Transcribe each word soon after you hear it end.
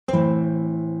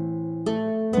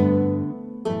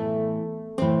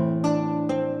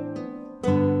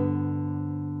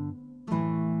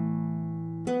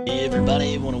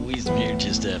everybody, one of Wisdom here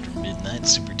just after midnight.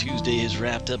 Super Tuesday is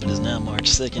wrapped up. It is now March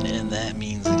 2nd, and that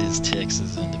means it is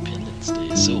Texas Independence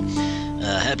Day. So,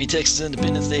 happy Texas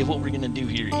Independence Day. What we're going to do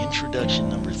here, introduction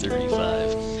number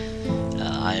 35.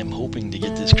 I am hoping to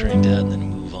get this cranked out and then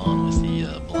move on with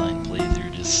the blind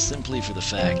playthrough, just simply for the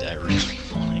fact I really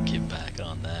want to get back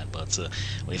on that. But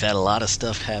we've had a lot of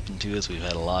stuff happen to us. We've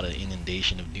had a lot of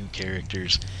inundation of new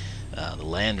characters. The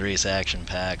Land Race Action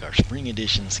Pack, our Spring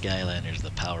Edition Skylanders,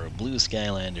 the Power of Blue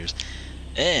Skylanders,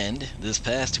 and this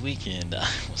past weekend I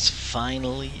was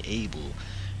finally able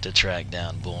to track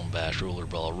down Bash Roller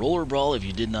Brawl. Roller Brawl, if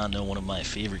you did not know, one of my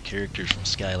favorite characters from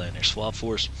Skylanders Swap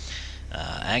Force.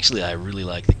 Actually, I really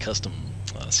like the custom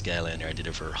Skylander. I did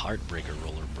it for Heartbreaker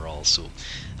Roller Brawl. So,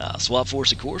 Swap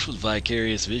Force, of course, was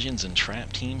Vicarious Visions and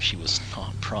Trap Team. She was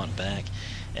not brought back.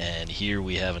 And here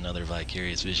we have another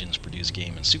Vicarious Visions produced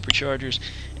game in SuperChargers,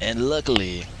 and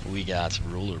luckily we got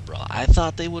Roller Brawl. I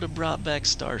thought they would have brought back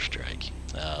Starstrike.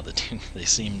 They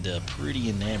seemed pretty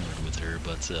enamored with her,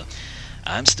 but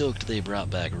I'm stoked they brought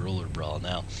back Roller Brawl.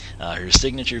 Now, her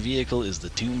signature vehicle is the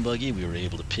Tomb Buggy. We were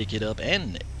able to pick it up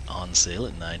and on sale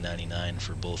at $9.99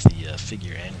 for both the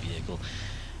figure and vehicle,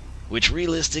 which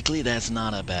realistically that's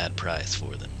not a bad price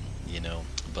for them, you know.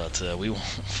 But we won't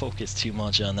focus too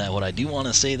much on that. What I do want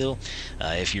to say, though,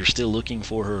 if you're still looking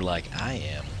for her like I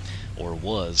am, or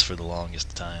was for the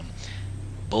longest time,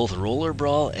 both Roller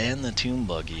Brawl and the Tomb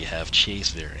Buggy have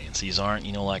chase variants. These aren't,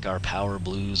 you know, like our Power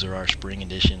Blues or our Spring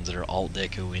Editions that are Alt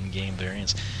Deco in-game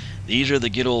variants. These are the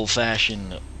good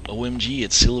old-fashioned OMG,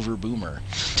 it's Silver Boomer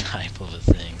type of a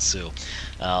thing. So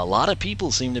a lot of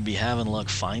people seem to be having luck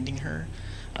finding her.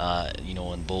 You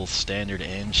know, in both standard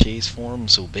and chase form.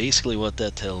 So basically what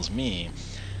that tells me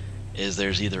is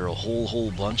there's either a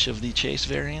whole bunch of the chase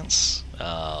variants,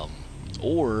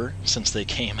 or since they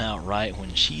came out right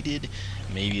when she did,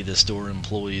 maybe the store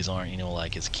employees aren't, you know,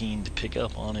 like as keen to pick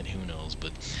up on it. Who knows?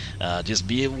 But just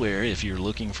be aware, if you're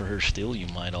looking for her still, you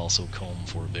might also comb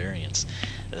for variants.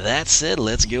 That said,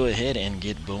 let's go ahead and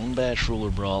get Bash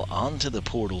Roller Brawl onto the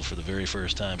portal for the very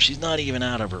first time. She's not even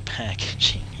out of her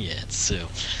packaging yet, so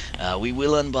we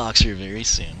will unbox her very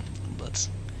soon. But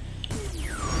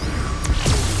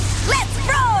let's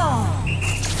roll!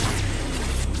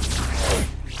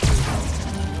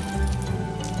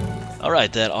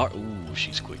 Alright, that art... Ooh,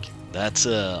 she's quick. That's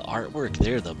artwork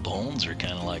there. The bones are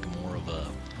kind of like more of a...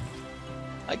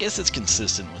 I guess it's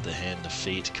consistent with the Hand of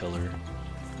Fate color.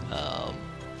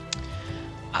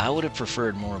 I would have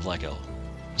preferred more of like a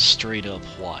straight up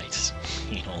white.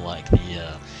 You know, like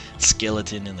the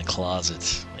skeleton in the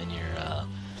closet in your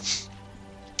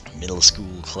middle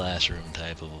school classroom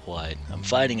type of a white. I'm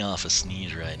fighting off a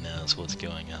sneeze right now is what's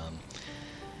going on.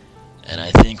 And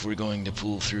I think we're going to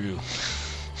pull through.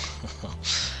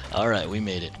 Alright, we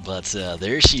made it. But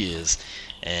there she is.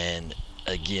 And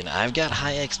again, I've got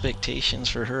high expectations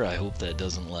for her. I hope that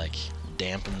doesn't like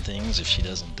dampen things if she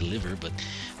doesn't deliver. But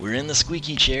we're in the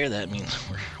squeaky chair. That means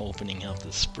we're opening up the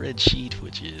spreadsheet,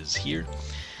 which is here.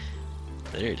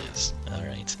 There it is.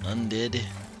 Alright, Undead.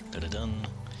 Da-da-dun.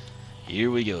 Here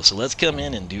we go. So let's come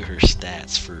in and do her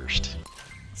stats first.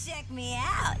 Check me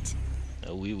out.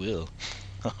 Oh, we will.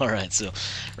 Alright, so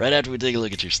right after we take a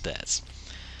look at your stats.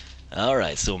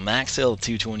 Alright, so max health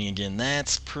 220 again.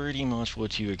 That's pretty much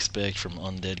what you expect from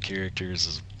undead characters,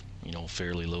 is, you know,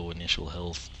 fairly low initial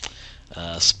health.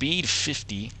 Speed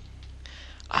 50.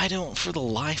 I don't, for the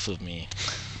life of me,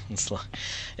 it's like,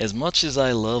 as much as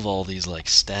I love all these like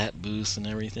stat boosts and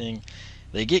everything,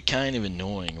 they get kind of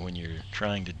annoying when you're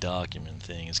trying to document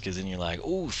things, because then you're like,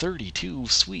 oh, 32,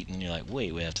 sweet, and you're like,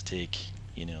 wait, we have to take,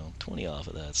 you know, 20 off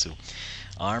of that. So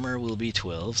armor will be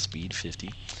 12, speed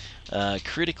 50.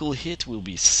 Critical hit will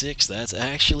be 6. That's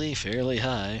actually fairly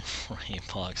high for a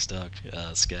box stock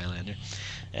Skylander.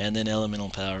 And then elemental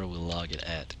power will log it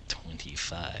at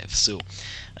 25. So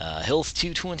health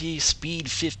 220,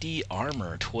 speed 50,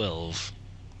 armor 12.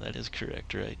 That is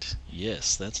correct, right?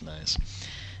 Yes, that's nice.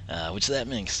 Which that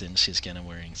makes sense. She's kind of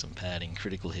wearing some padding.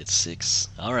 Critical hit 6.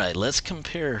 Alright, let's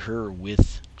compare her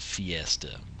with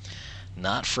Fiesta.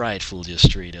 Not frightful, just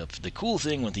straight up. The cool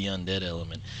thing with the Undead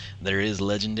Element, there is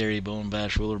legendary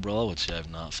Bash Roller Brawl, which I've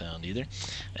not found either,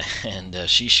 and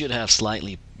she should have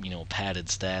slightly, you know, padded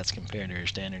stats compared to her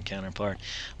standard counterpart.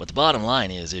 But the bottom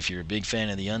line is, if you're a big fan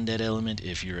of the Undead Element,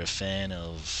 if you're a fan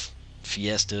of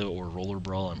Fiesta or Roller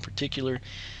Brawl in particular,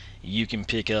 you can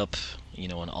pick up, you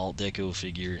know, an Alt Deco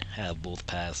figure, have both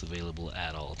paths available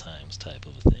at all times type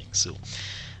of a thing. So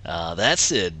that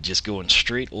said, just going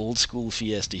straight old school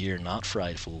Fiesta here, not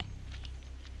frightful.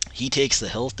 He takes the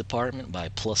health department by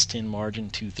 +10 margin,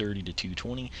 230 to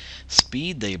 220.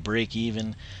 Speed, they break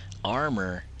even.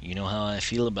 Armor, you know how I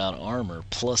feel about armor,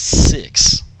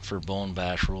 +6 for Bone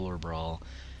Bash Roller Brawl.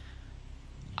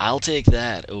 I'll take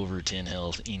that over 10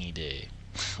 health any day.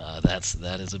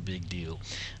 That is a big deal.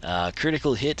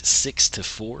 Critical hit 6 to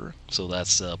 4, so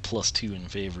that's +2 in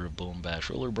favor of Bone Bash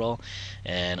Roller Brawl,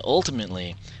 and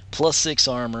ultimately +6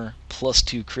 armor,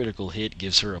 +2 critical hit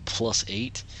gives her a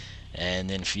 +8, and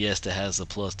then Fiesta has the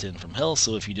 +10 from health.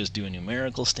 So if you just do a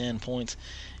numerical standpoint,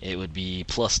 it would be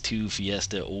 +2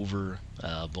 Fiesta over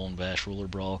Bone Bash Roller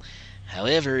Brawl.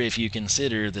 However, if you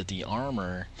consider that the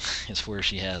armor is where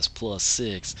she has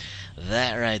 +6,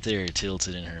 that right there tilts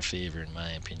it in her favor, in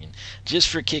my opinion. Just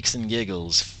for kicks and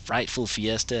giggles, Frightful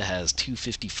Fiesta has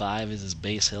 255 as his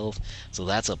base health, so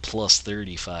that's a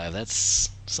 +35. That's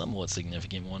somewhat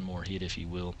significant, one more hit if you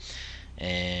will.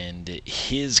 And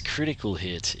his critical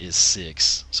hit is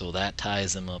 6, so that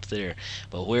ties them up there.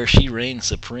 But where she reigns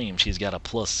supreme, she's got a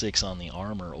 +6 on the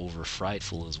armor over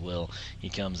Frightful as well. He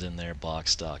comes in there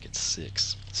box stock at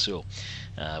 6. So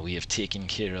we have taken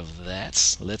care of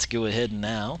that. Let's go ahead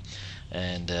now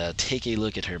and take a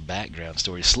look at her background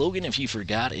story. Slogan, if you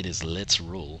forgot, it is "Let's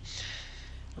Roll."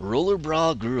 Roller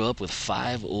Brawl grew up with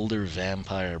 5 older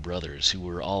vampire brothers who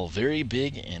were all very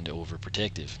big and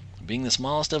overprotective. Being the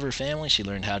smallest of her family, she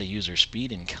learned how to use her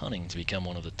speed and cunning to become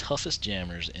one of the toughest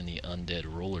jammers in the Undead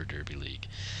Roller Derby League.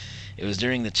 It was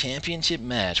during the championship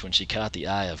match when she caught the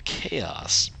eye of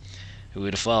Chaos, who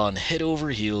had fallen head over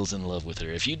heels in love with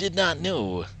her. If you did not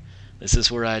know, this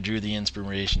is where I drew the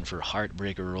inspiration for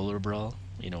Heartbreaker Roller Brawl,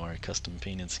 our custom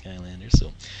painted Skylanders.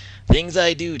 So things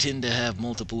I do tend to have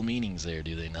multiple meanings there,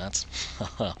 do they not?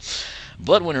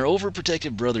 But when her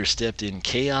overprotective brother stepped in,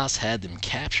 Chaos had them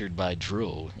captured by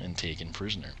Dro and taken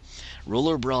prisoner.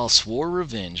 Roller Brawl swore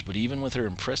revenge, but even with her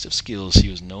impressive skills, she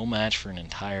was no match for an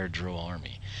entire Dro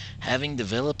army. Having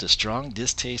developed a strong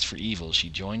distaste for evil, she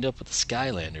joined up with the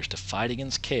Skylanders to fight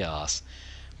against Chaos,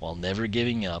 while never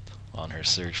giving up on her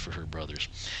search for her brothers.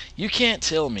 You can't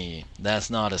tell me that's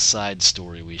not a side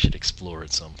story we should explore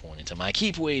at some point in time. I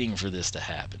keep waiting for this to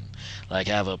happen. Like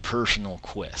have a personal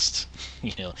quest.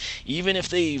 Even if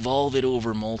they evolve it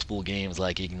over multiple games,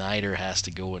 like Igniter has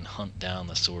to go and hunt down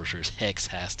the sorcerers, Hex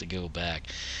has to go back,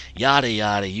 yada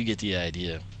yada, you get the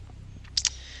idea.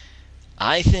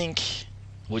 I think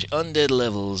which Undead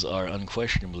levels are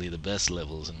unquestionably the best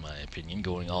levels in my opinion,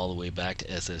 going all the way back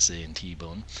to SSA and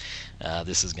T-Bone.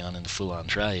 This has gone into full-on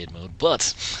triad mode,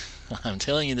 but I'm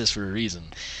telling you this for a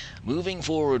reason. Moving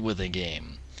forward with a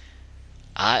game,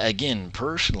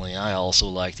 personally, I also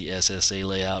like the SSA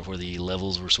layout where the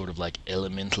levels were sort of like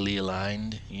elementally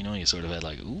aligned. You sort of had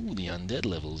like, ooh, the Undead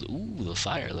levels, ooh, the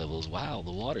fire levels, wow,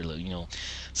 the water level,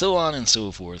 so on and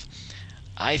so forth.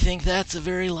 I think that's a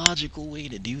very logical way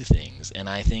to do things, and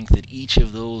I think that each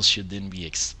of those should then be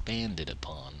expanded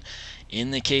upon. In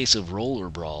the case of Roller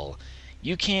Brawl,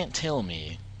 you can't tell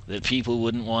me that people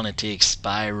wouldn't want to take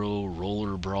Spyro,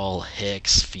 Roller Brawl,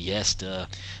 Hex, Fiesta,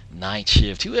 Night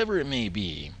Shift, whoever it may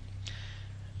be,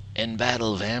 and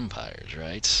battle vampires,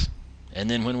 right? And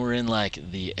then when we're in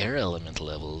like the air element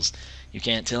levels, you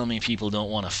can't tell me people don't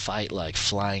want to fight like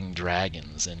flying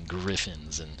dragons and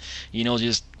griffins and,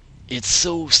 just it's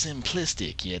so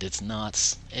simplistic, yet it's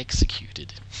not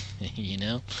executed,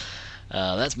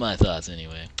 That's my thoughts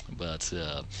anyway. But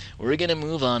we're going to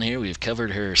move on here. We've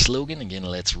covered her slogan. Again,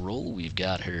 let's roll. We've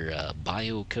got her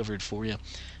bio covered for you.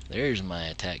 There's my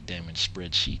attack damage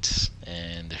spreadsheet.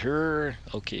 And her,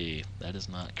 okay, that is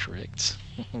not correct.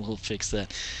 We'll fix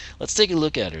that. Let's take a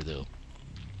look at her, though.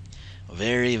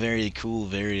 Very, very cool,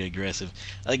 very aggressive.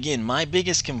 Again, my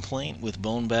biggest complaint with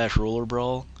Bone Bash Roller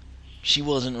Brawl, she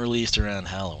wasn't released around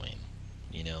Halloween,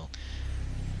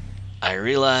 I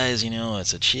realize,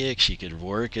 it's a chick, she could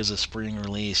work as a spring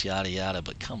release, yada yada,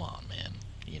 but come on, man.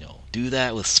 Do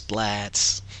that with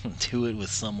Splats, do it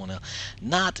with someone else,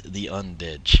 not the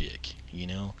Undead chick,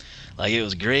 Like, it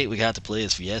was great, we got to play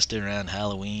as Fiesta around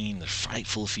Halloween, the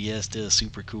Frightful Fiesta,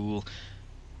 super cool.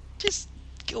 Just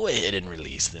go ahead and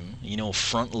release them.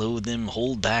 Front load them,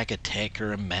 hold back a tech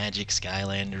or a magic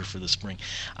Skylander for the spring.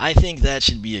 I think that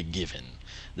should be a given.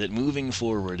 That moving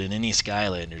forward in any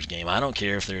Skylanders game, I don't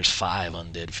care if there's 5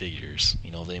 Undead figures.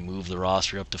 They move the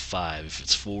roster up to 5, if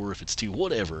it's 4, if it's 2,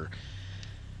 whatever.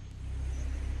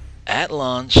 At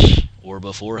launch, or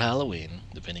before Halloween,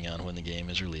 depending on when the game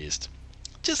is released,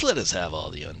 just let us have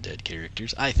all the Undead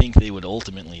characters. I think they would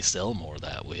ultimately sell more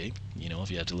that way, if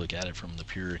you have to look at it from the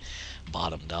pure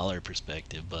bottom dollar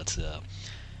perspective. But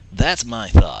that's my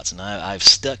thoughts, and I've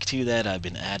stuck to that. I've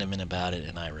been adamant about it,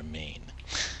 and I remain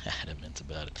adamant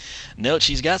about it. Note,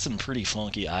 she's got some pretty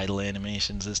funky idle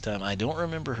animations this time. I don't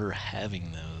remember her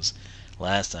having those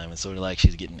last time. It's sort of like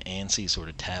she's getting antsy, sort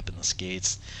of tapping the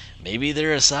skates. Maybe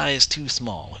they're a size too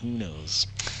small. Who knows?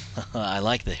 I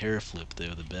like the hair flip,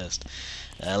 though, the best.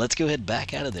 Let's go ahead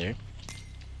back out of there.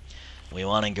 We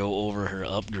want to go over her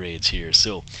upgrades here.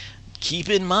 So keep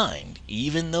in mind,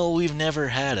 even though we've never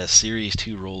had a Series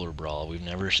 2 Roller Brawl, we've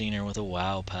never seen her with a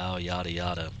Wow Pow, yada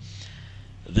yada,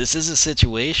 this is a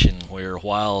situation where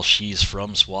while she's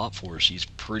from Swap Force, she's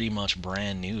pretty much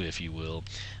brand new, if you will,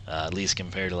 at least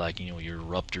compared to, like, you know, your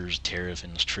Ruptors,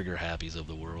 Terrafins, Trigger Happies of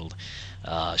the world.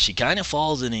 She kind of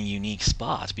falls in a unique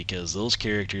spot because those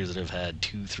characters that have had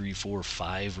 2, 3, 4,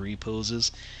 5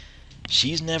 reposes,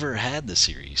 she's never had the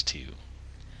Series 2.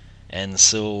 And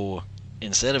so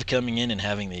instead of coming in and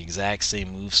having the exact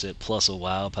same moveset plus a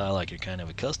Wow Pow like you're kind of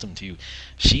accustomed to,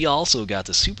 she also got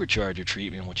the SuperCharger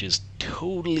treatment, which is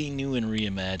totally new and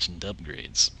reimagined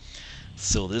upgrades.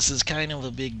 So this is kind of a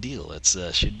big deal. It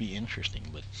should be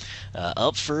interesting. But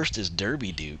up first is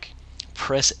Derby Duke.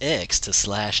 Press X to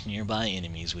slash nearby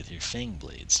enemies with your Fang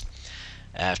Blades.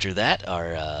 After that,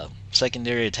 our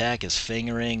secondary attack is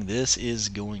Fangarang. This is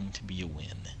going to be a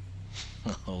win.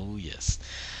 Oh yes.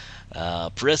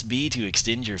 Press B to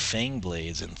extend your Fang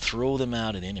Blades and throw them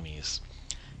out at enemies.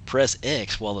 Press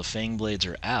X while the Fang Blades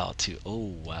are out to...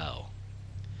 oh, wow.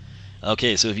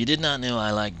 Okay, so if you did not know,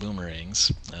 I like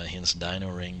boomerangs, hence Dino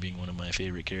Ring being one of my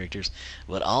favorite characters,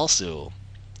 but also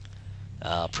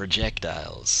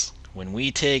projectiles. When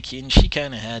we take... and she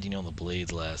kind of had, you know, the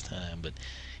blades last time, but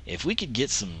if we could get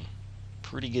some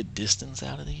pretty good distance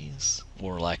out of these,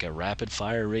 or like a rapid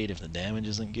fire rate if the damage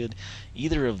isn't good,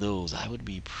 either of those I would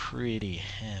be pretty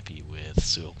happy with.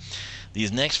 So these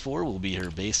next 4 will be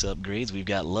her base upgrades. We've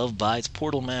got Love Bites.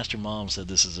 Portal Master Mom said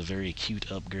this is a very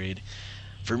cute upgrade.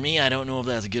 For me, I don't know if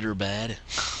that's good or bad.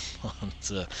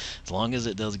 As long as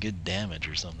it does good damage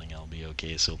or something, I'll be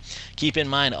okay. So keep in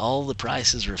mind, all the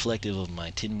prices reflective of my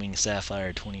Tin Wing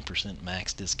Sapphire 20%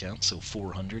 max discount, so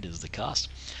 $400 is the cost.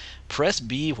 Press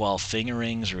B while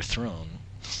Fangarangs are thrown.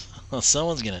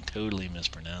 Someone's going to totally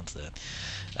mispronounce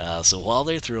that. So while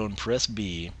they're thrown, press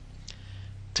B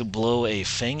to blow a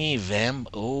Fangy Vam...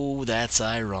 oh, that's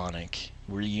ironic.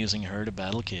 We're using her to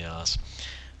battle Chaos.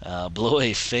 Blow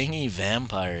a Fangy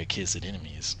Vampire Kiss at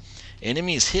enemies.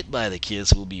 Enemies hit by the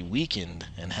kiss will be weakened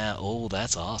and have... oh,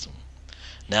 that's awesome.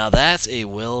 Now that's a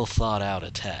well thought out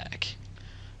attack.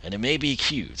 And it may be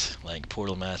cute, like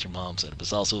Portal Master Mom said, but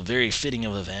it's also very fitting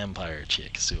of a vampire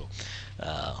chick, so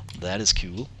that is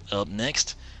cool. Up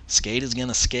next, Skate is going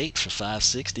to skate for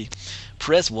 560.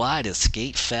 Press Y to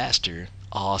skate faster.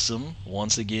 Awesome.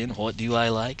 Once again, what do I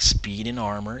like? Speed and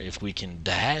armor. If we can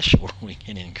dash or we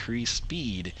can increase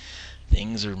speed,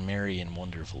 things are merry and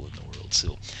wonderful in the world.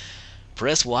 So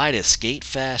press Y to skate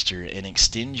faster and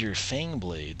extend your Fang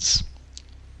Blades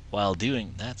while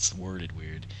doing... that's worded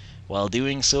weird. While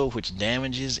doing so, which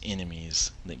damages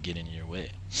enemies that get in your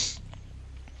way.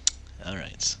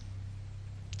 Alright.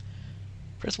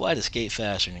 Press Y to skate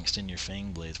faster and extend your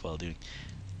Fang Blades while doing...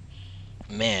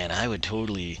 man, I would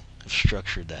totally have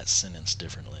structured that sentence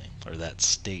differently, or that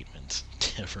statement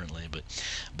differently, but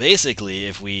basically,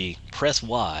 if we press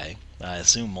Y, I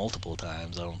assume multiple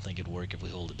times, I don't think it'd work if we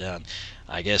hold it down,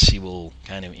 I guess she will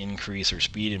kind of increase her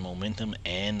speed and momentum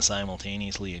and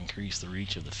simultaneously increase the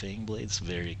reach of the Fang Blades.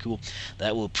 Very cool.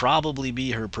 That will probably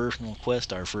be her personal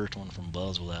quest. Our first one from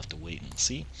Buzz, we'll have to wait and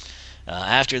see.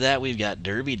 After that, we've got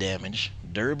Derby damage.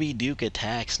 Derby Duke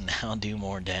attacks now do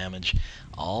more damage.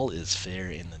 All is fair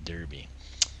in the Derby.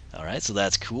 Alright, so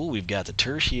that's cool. We've got the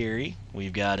tertiary.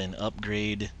 We've got an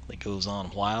upgrade that goes on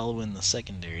while in the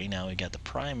secondary. Now we've got the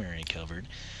primary covered.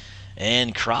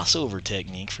 And crossover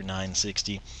technique for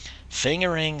 960.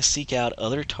 Fangarang seek out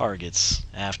other targets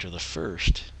after the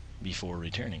first before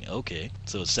returning. Okay,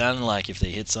 so it sounded like if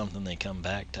they hit something they come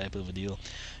back type of a deal.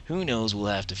 Who knows, we'll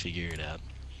have to figure it out.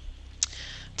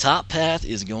 Top path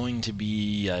is going to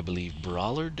be, I believe,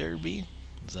 Brawler Derby.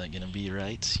 Is that going to be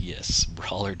right? Yes,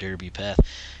 Brawler Derby path.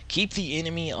 Keep the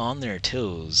enemy on their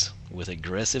toes with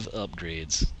aggressive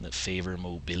upgrades that favor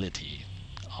mobility.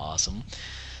 Awesome.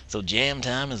 So jam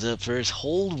time is up first.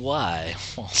 Hold Y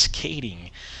while skating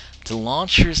to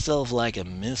launch yourself like a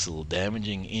missile,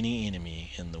 damaging any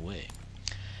enemy in the way.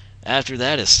 After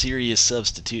that, a serious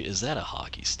substitute. Is that a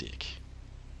hockey stick?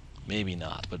 Maybe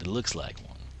not, but it looks like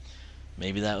one.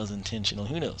 Maybe that was intentional.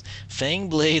 Who knows? Fang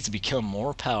Blades become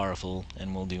more powerful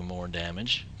and will do more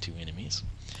damage to enemies.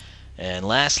 And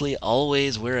lastly,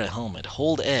 always wear a helmet.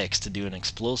 Hold X to do an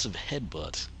explosive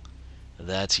headbutt.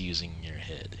 That's using your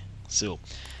head. So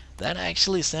that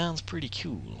actually sounds pretty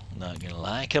cool. Not gonna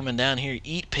lie. Coming down here,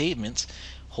 eat pavements.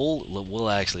 Hold. Well,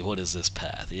 actually, what is this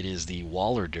path? It is the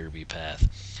Brawler Derby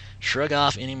path. Shrug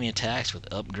off enemy attacks with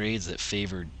upgrades that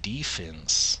favor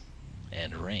defense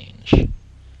and range.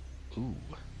 Ooh,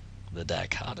 the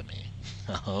dichotomy.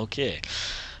 Okay.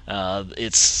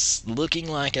 It's looking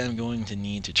like I'm going to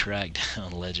need to track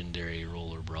down Legendary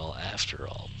Roller Brawl after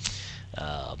all.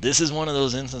 This is one of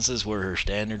those instances where her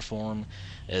standard form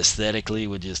aesthetically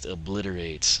would just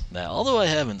obliterate that. Although I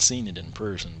haven't seen it in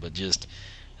person, but just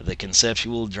the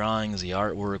conceptual drawings, the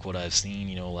artwork, what I've seen,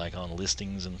 you know, like on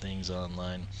listings and things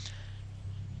online,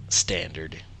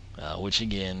 standard. Which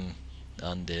again,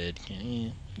 Undead,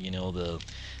 you know, the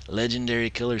legendary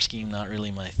color scheme, not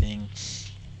really my thing.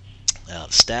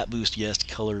 Stat boost, yes.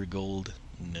 Color gold,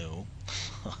 no.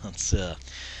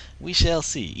 We shall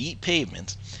see. Eat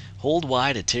pavement. Hold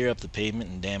Y to tear up the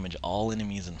pavement and damage all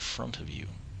enemies in front of you.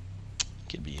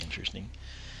 Could be interesting.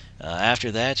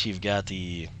 After that, you've got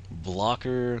the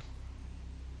blocker.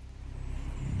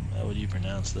 How would you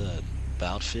pronounce that?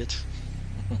 Boutfit?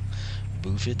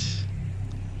 Boofit?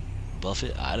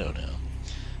 Buffet? I don't know.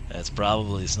 That's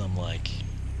probably some like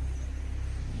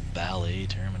ballet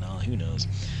terminology. Who knows?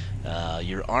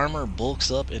 Your armor bulks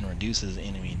up and reduces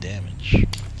enemy damage.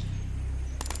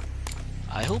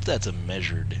 I hope that's a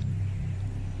measured.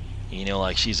 You know,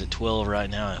 like she's at 12 right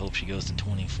now. I hope she goes to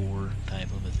 24 type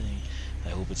of a thing. I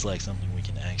hope it's like something we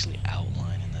can actually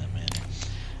outline in that manner.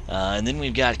 And then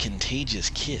we've got Contagious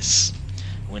Kiss.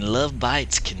 When love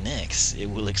bites connects, it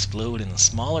will explode in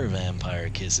smaller vampire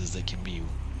kisses that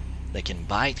can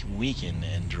bite, weaken,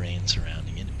 and drain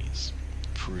surrounding enemies.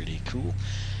 Pretty cool.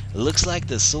 Looks like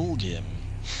the soul gem.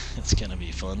 It's gonna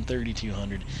be fun.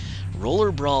 3,200.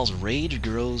 Roller Brawl's rage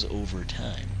grows over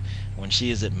time. When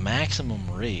she is at maximum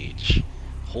rage,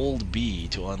 hold B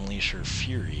to unleash her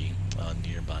fury on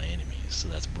nearby enemies. So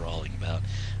that's brawling about.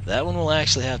 That one we'll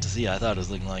actually have to see. I thought it was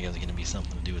looking like it was going to be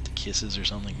something to do with the kisses or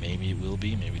something. Maybe it will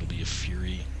be. Maybe it'll be a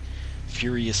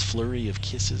furious flurry of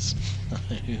kisses.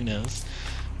 Who knows?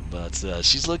 But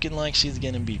she's looking like she's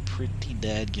going to be pretty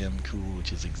dadgum cool,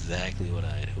 which is exactly what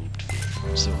I had hoped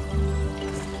for. So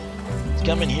let's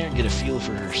come in here and get a feel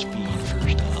for her speed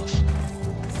first off.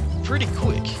 Pretty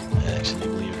quick, actually,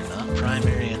 believe it or not.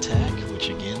 Primary attack, which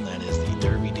again, that is the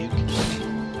Derby Duke.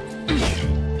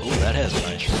 Oh, that has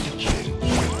nice range.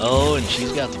 Oh, and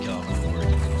she's got the combo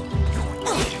working.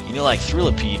 You know, like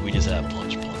Thrillipede, we just have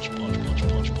punch, punch, punch, punch,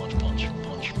 punch, punch, punch,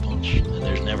 punch, punch, and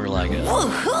there's never like a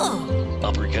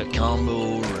uppercut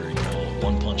combo or, you know,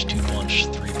 1 punch, 2 punch,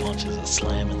 3 punches, a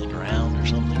slam in the ground or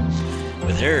something.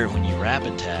 With her, when you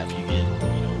rapid tap, you get,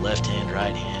 you know, left hand,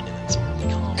 right hand, and then sort of the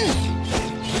combo.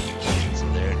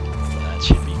 That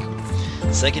should be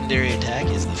cool. Secondary attack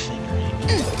is the fingering.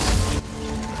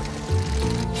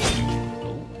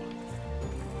 Oh.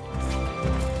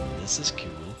 This is cool.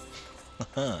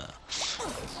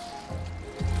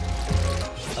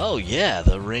 Oh yeah,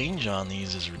 the range on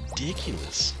these is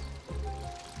ridiculous.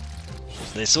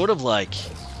 They sort of like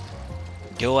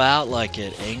go out like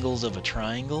at angles of a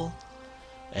triangle,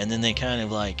 and then they kind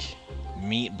of like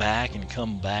meet back and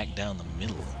come back down the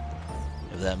middle.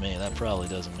 If that probably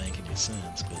doesn't make any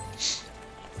sense, but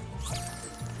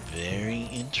very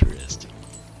interesting.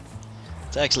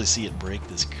 Let's actually see it break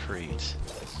this crate.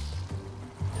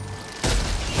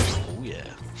 Oh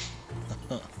yeah.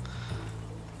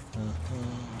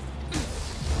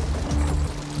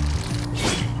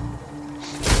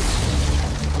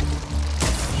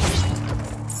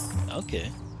 Okay,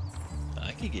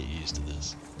 I could get used to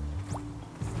this.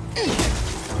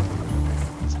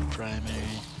 It's the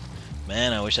primary.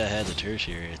 Man, I wish I had the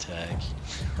tertiary attack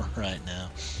right now,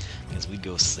 because we'd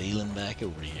go sailing back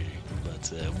over here.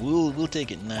 But we'll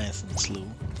take it nice and slow.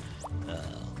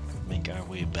 Make our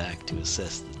way back to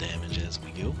assess the damage as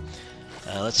we go.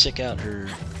 Let's check out her.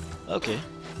 Okay,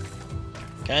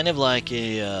 kind of like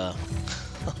a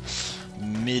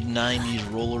mid-90s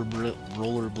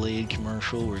rollerblade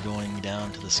commercial. We're going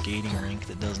down to the skating rink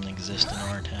that doesn't exist in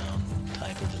our town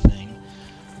type of a thing.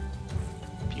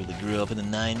 People that grew up in the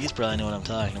 90s probably know what I'm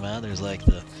talking about. There's like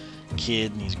the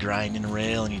kid and he's grinding a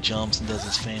rail and he jumps and does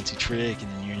this fancy trick,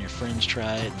 and then you and your friends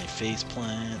try it and they face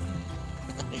plant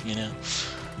and you know,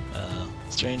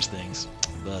 strange things.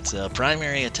 But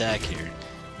primary attack here,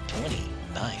 20,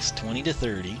 nice, 20 to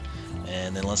 30,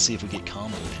 and then let's see if we get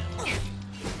combo damage.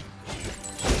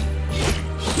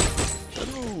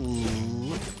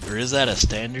 Ooh. Or is that a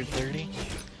standard 30?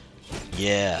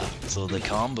 Yeah, so the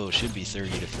combo should be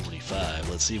 30 to 45.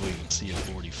 Let's see if we can see a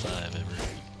 45 ever.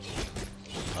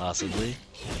 Possibly,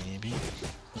 maybe.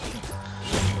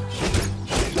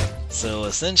 So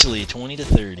essentially 20 to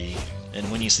 30,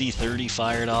 and when you see 30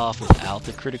 fired off without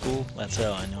the critical, that's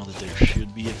how I know that there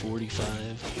should be a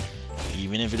 45.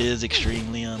 Even if it is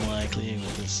extremely unlikely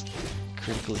with this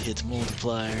critical hit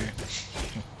multiplier.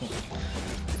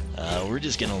 We're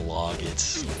just gonna log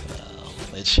it.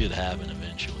 It should happen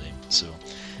eventually. So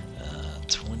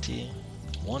 20,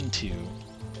 1, 2,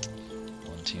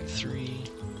 1, 2, 3,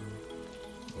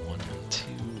 1, 2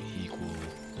 equal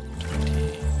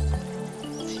 22,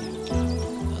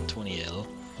 not 20L,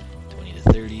 20 to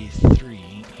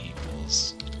 33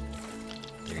 equals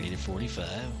 30 to 45,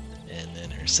 and then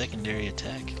her secondary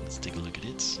attack, let's take a look at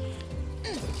it.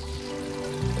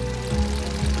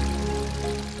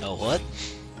 Oh, what?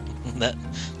 that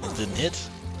didn't hit?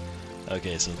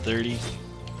 Okay, so 30,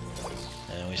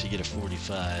 and we should get a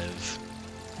 45.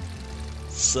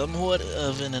 Somewhat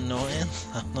of an annoyance.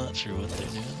 I'm not sure what they're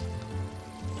doing.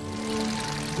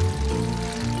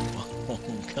 Oh,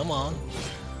 come on.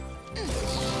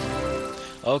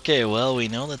 Okay, well, we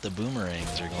know that the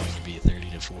boomerangs are going to be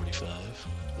 30 to 45.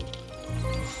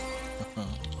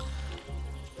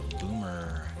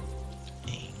 Boomerangs,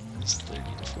 30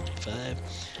 to 45.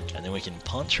 And then we can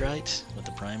punch right with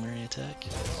the primary attack.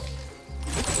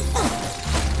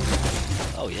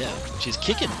 Oh yeah, she's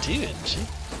kicking too, isn't she?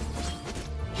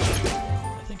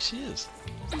 I think she is.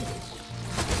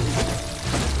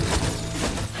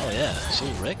 Oh yeah,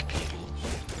 she'll wreck people.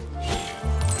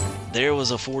 There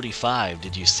was a 45,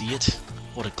 did you see it?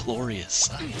 What a glorious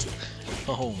sight.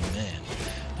 Oh man,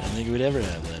 I didn't think we'd ever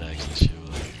have that actually show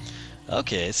up.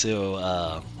 Okay, so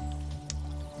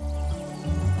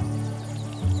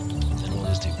then we'll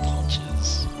just do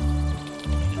punches.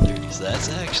 30, so that's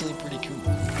actually pretty cool.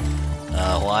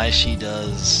 Why she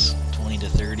does 20 to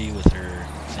 30 with her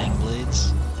fang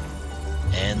blades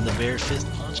and the bare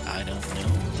fist punch, I don't know.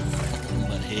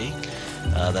 But hey,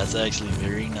 that's actually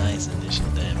very nice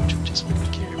additional damage, which is what we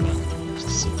care about the most.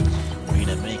 So we're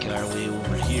gonna make our way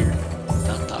over here,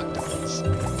 not Octopus,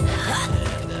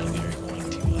 and we are going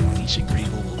to unleash a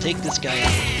Greeble. We'll take this guy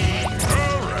out.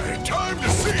 Alright, time to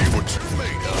see what you're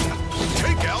made of.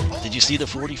 Take out. Did you see the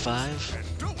 45?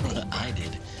 I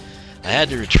did. I had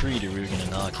to retreat or we were going to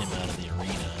knock him out of the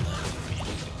arena, and that would be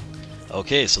fun.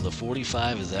 Okay, so the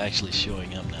 45 is actually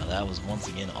showing up now. That was once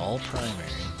again all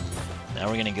primary. Now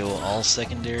we're going to go all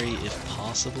secondary if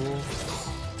possible.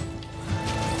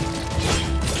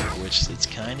 Which it's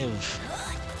kind of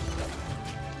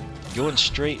going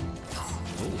straight.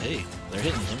 Oh, hey, they're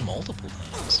hitting him multiple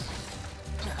times.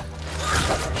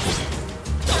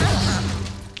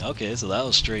 Okay, so that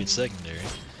was straight secondary.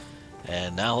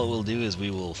 And now what we'll do is we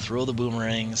will throw the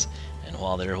boomerangs, and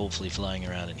while they're hopefully flying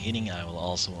around and hitting, I will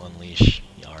also unleash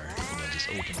our, just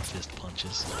open fist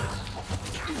punches.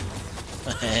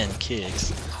 And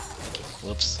kicks.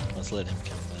 Whoops, let's let him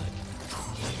come back.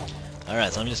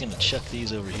 Alright, so I'm just going to chuck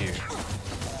these over here.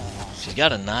 She's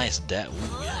got a nice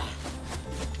ooh, yeah.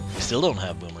 We still don't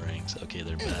have boomerangs. Okay,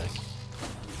 they're back.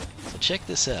 So check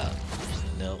this out.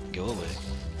 No, go away.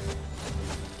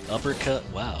 Uppercut,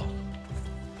 wow.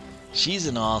 She's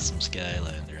an awesome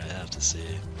Skylander, I have to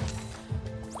say.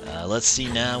 Let's see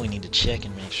now, we need to check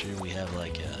and make sure we have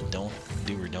like a don't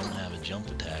have a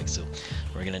jump attack. So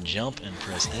we're gonna jump and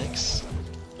press X.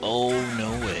 Oh,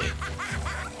 no way.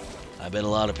 I bet a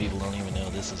lot of people don't even know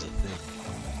this is a thing.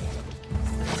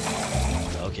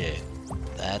 Okay,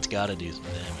 that's gotta do some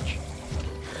damage.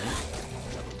 Right?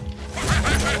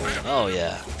 Oh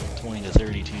yeah, 20 to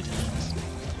 32 times.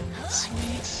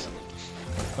 Sweet.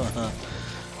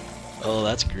 Oh,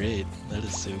 that's great. That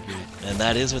is so great. And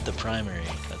that is with the primary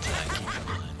attack, keep in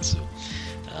mind. So,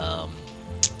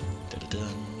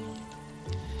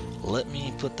 let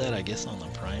me put that, I guess, on the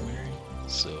primary.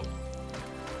 So,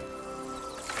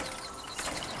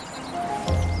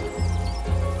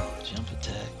 jump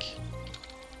attack,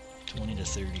 20 to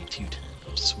 32 times.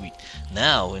 Oh, sweet.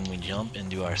 Now, when we jump and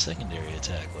do our secondary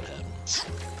attack, what happens?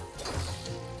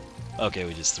 Okay,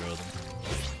 we just throw them.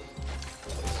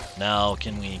 Now,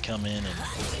 can we come in and...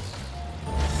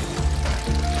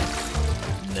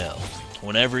 No.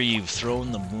 Whenever you've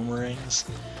thrown the boomerangs,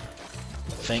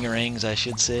 fangerangs I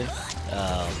should say,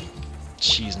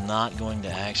 she's not going to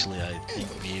actually, I think,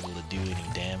 be able to do any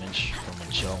damage from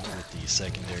a jump with the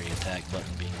secondary attack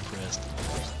button being pressed.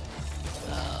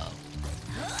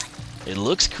 It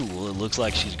looks cool, it looks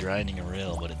like she's grinding a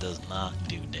rail, but it does not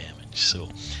do damage. So,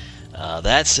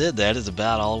 that said, that is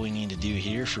about all we need to do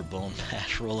here for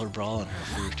Bash Roller Brawl and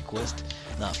her first quest.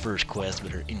 Not first quest,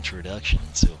 but her introduction.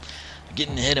 So,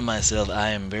 getting ahead of myself, I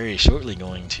am very shortly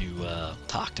going to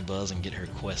talk to Buzz and get her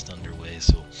quest underway,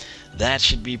 so that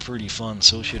should be pretty fun.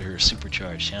 So should her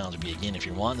Supercharged challenge be. Again, if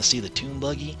you're wanting to see the Toon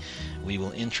Buggy, we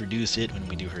will introduce it when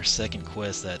we do her second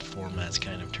quest. That format's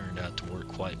kind of turned out to work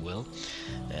quite well,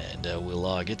 and we'll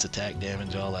log its attack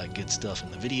damage, all that good stuff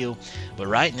in the video. But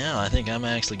right now, I think I'm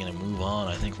actually going to move on.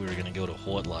 I think we were going to go to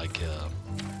what, like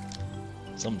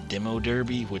some demo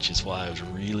derby, which is why I was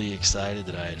really excited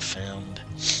that I had found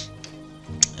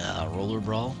Roller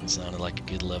Brawl. It sounded like a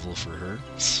good level for her.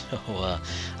 So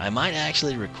I might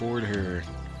actually record her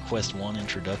Quest 1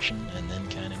 introduction and then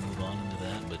kind of move on into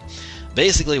that. But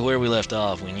basically where we left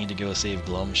off, we need to go save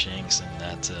Glumshanks and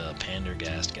that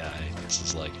Pandergast guy. This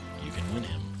is like, you can win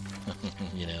him,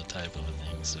 you know, type of a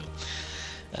thing. So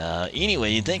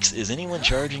anyway, you think, is anyone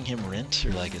charging him rent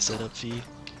or like a setup fee?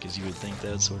 Because you would think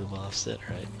that would sort of offset,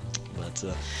 right? But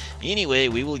anyway,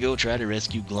 we will go try to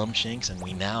rescue Glumshanks, and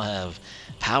we now have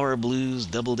Power Blues,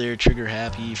 Double Dare Trigger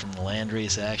Happy from the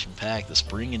Landrace Action Pack, the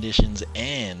Spring Editions,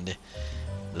 and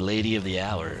the Lady of the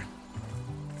Hour,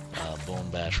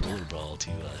 Bash Roller Brawl, to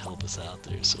help us out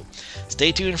there. So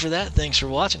stay tuned for that. Thanks for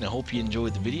watching. I hope you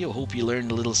enjoyed the video. Hope you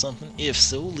learned a little something. If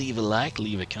so, leave a like,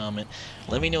 leave a comment.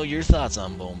 Let me know your thoughts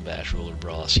on Bash Roller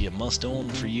Brawl. Is she a must-own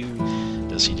for you?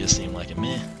 Does she just seem like a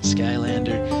meh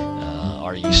Skylander?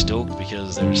 Are you stoked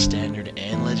because there's standard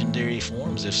and legendary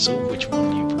forms? If so, which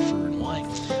one do you prefer and why?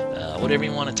 Whatever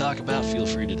you want to talk about, feel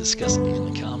free to discuss it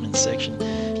in the comments section.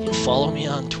 You can follow me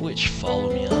on Twitch,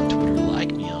 follow me on Twitter,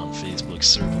 like me on Facebook,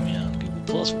 circle me on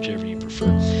Google+, whichever you prefer.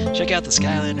 Check out the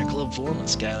Skylander Club forum at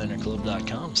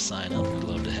SkylanderClub.com. Sign up, we'd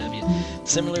love to have you.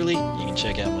 Similarly, you can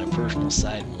check out my personal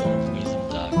site,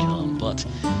 oneofwisdom.com. But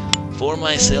for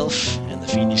myself and the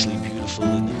fiendishly